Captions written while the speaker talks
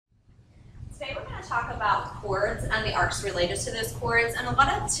talk about chords and the arcs related to those chords, and a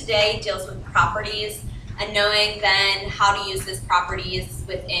lot of today deals with properties and knowing then how to use those properties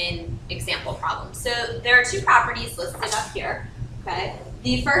within example problems. So there are two properties listed up here, okay?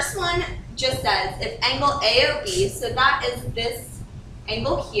 The first one just says if angle AOB, so that is this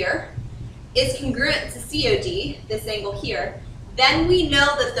angle here, is congruent to COD, this angle here, then we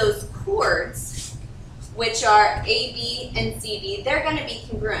know that those chords, which are AB and CD, they're going to be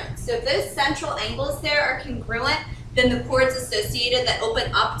congruent. So if those central angles there are congruent, then the chords associated that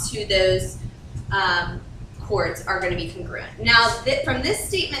open up to those chords are going to be congruent. Now, from this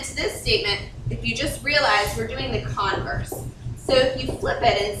statement to this statement, if you just realize we're doing the converse. So if you flip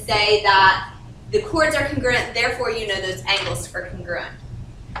it and say that the chords are congruent, therefore you know those angles are congruent.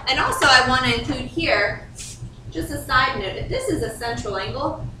 And also I want to include here, just a side note, if this is a central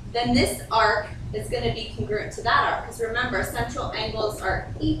angle, then this arc is going to be congruent to that arc. Because remember, central angles are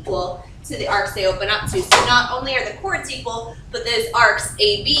equal to the arcs they open up to. So not only are the chords equal, but those arcs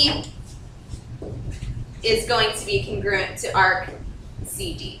AB is going to be congruent to arc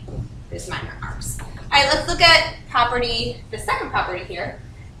CD, those minor arcs. All right, let's look at property, the second property here.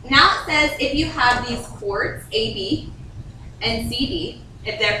 Now it says if you have these chords, AB and CD,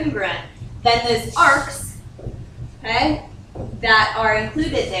 if they're congruent, then those arcs, okay, that are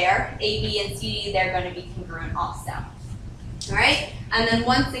included there, AB and CD, they're going to be congruent also. All right, and then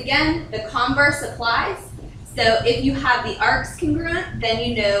once again, the converse applies. So if you have the arcs congruent, then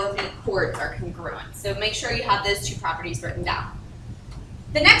you know the chords are congruent. So make sure you have those two properties written down.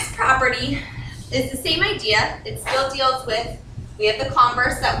 The next property is the same idea. It still deals with, we have the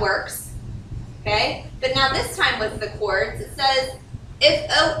converse that works, okay? But now this time with the chords, it says if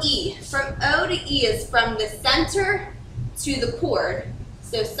OE, from O to E is from the center to the chord,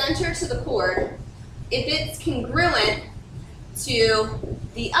 so center to the chord, if it's congruent to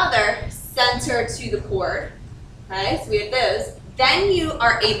the other center to the chord, okay, so we have those, then you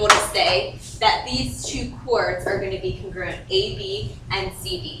are able to say that these two chords are going to be congruent, A, B, and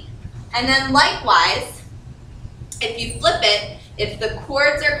CD. And then likewise, if you flip it, if the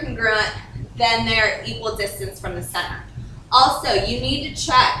chords are congruent, then they're equal distance from the center. Also, you need to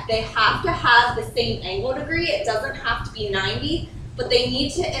check, they have to have the same angle degree. It doesn't have to be 90, but they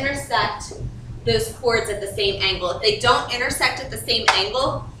need to intersect those chords at the same angle. If they don't intersect at the same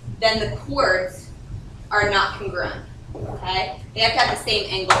angle, then the chords are not congruent, okay? They have to have the same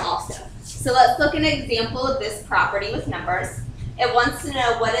angle also. So let's look at an example of this property with numbers. It wants to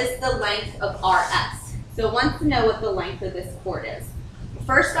know what is the length of RS. So it wants to know what the length of this chord is.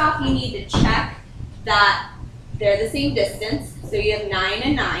 First off, you need to check that they're the same distance. So you have 9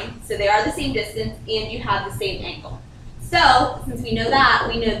 and 9. So they are the same distance and you have the same angle. So since we know that,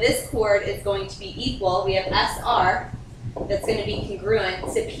 we know this chord is going to be equal. We have SR that's going to be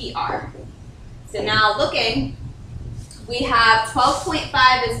congruent to PR. So now looking, we have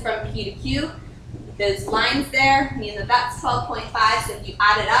 12.5 is from P to Q. Those lines there mean that that's 12.5. So if you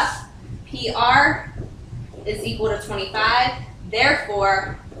add it up, PR is equal to 25.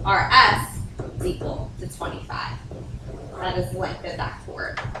 Therefore, RS is equal to 25. That is the length of that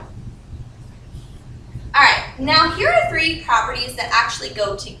chord. All right, now here are three properties that actually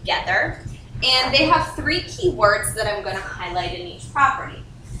go together, and they have three key words that I'm going to highlight in each property.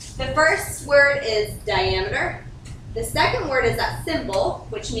 The first word is diameter. The second word is that symbol,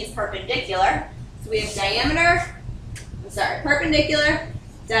 which means perpendicular. So we have perpendicular,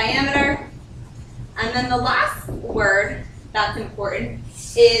 diameter, and then the last word that's important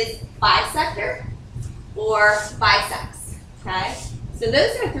is bisector or bisects, okay? So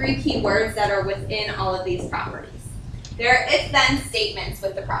those are three key words that are within all of these properties. There are if-then statements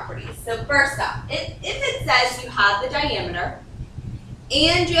with the properties. So first up, if it says you have the diameter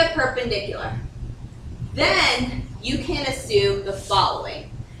and you have perpendicular, then you can assume the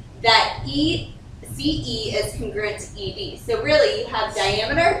following, that CE is congruent to ED. So really you have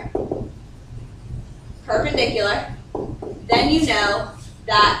diameter, perpendicular, then you know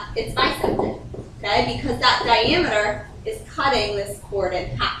that it's bisected, okay? Because that diameter is cutting this chord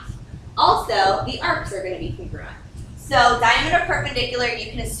in half. Also, the arcs are going to be congruent. So diameter, perpendicular,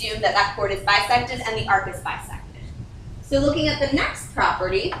 you can assume that that chord is bisected and the arc is bisected. So looking at the next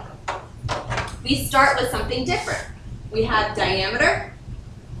property, we start with something different. We have diameter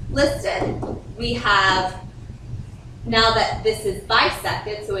listed. We have, now that this is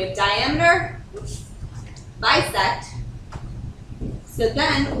bisected, so we have diameter, bisect. So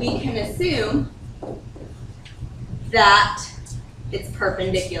then we can assume that it's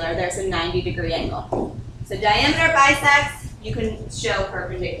perpendicular. There's a 90-degree angle. So diameter bisects, you can show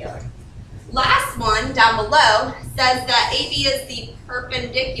perpendicular. Last one down below says that AB is the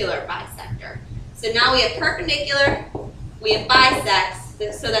perpendicular bisector. So now we have perpendicular, we have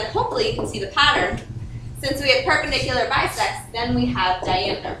bisects, so then hopefully you can see the pattern. Since we have perpendicular bisects, then we have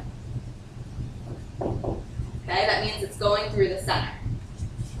diameter. Okay, that means it's going through the center.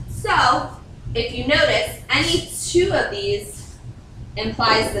 So, if you notice, any two of these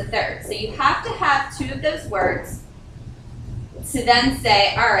implies the third. So you have to have two of those words to then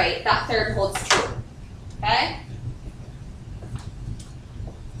say, all right, that third holds true. Okay?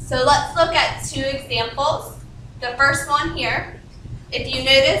 So let's look at two examples. The first one here, if you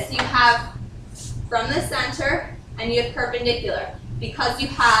notice, you have from the center and you have perpendicular. Because you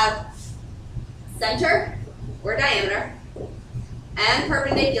have center or diameter and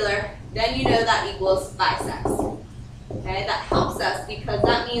perpendicular, then you know that equals bisects. Okay, that helps us because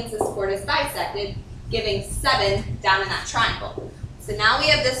that means this chord is bisected, giving 7 down in that triangle. So now we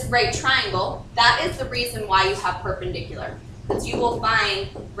have this right triangle. That is the reason why you have perpendicular, because you will find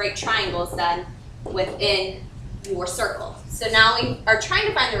right triangles then within your circle. So now we are trying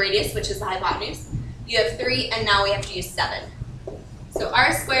to find the radius, which is the hypotenuse. You have 3, and now we have to use 7. So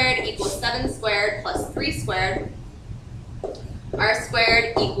r squared equals 7 squared plus 3 squared. R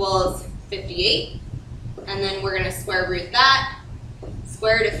squared equals 58. And then we're going to square root that.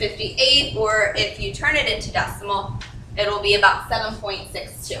 Square root of 58, or if you turn it into decimal, it'll be about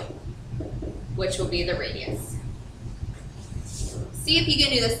 7.62, which will be the radius. See if you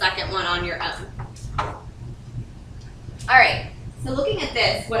can do the second one on your own. All right, so looking at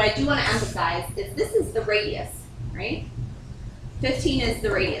this, what I do want to emphasize is this is the radius, right? 15 is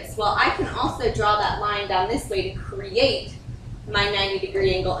the radius. Well, I can also draw that line down this way to create my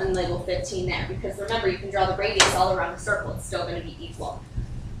 90-degree angle and label 15 there, because remember, you can draw the radius all around the circle. It's still going to be equal.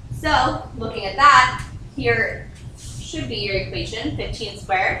 So, looking at that, here should be your equation. 15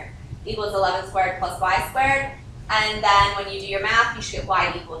 squared equals 11 squared plus y squared. And then when you do your math, you should get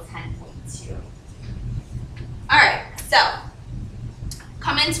y equals 10.2. All right, so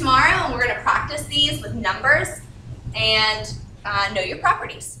come in tomorrow and we're going to practice these with numbers and know your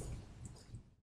properties.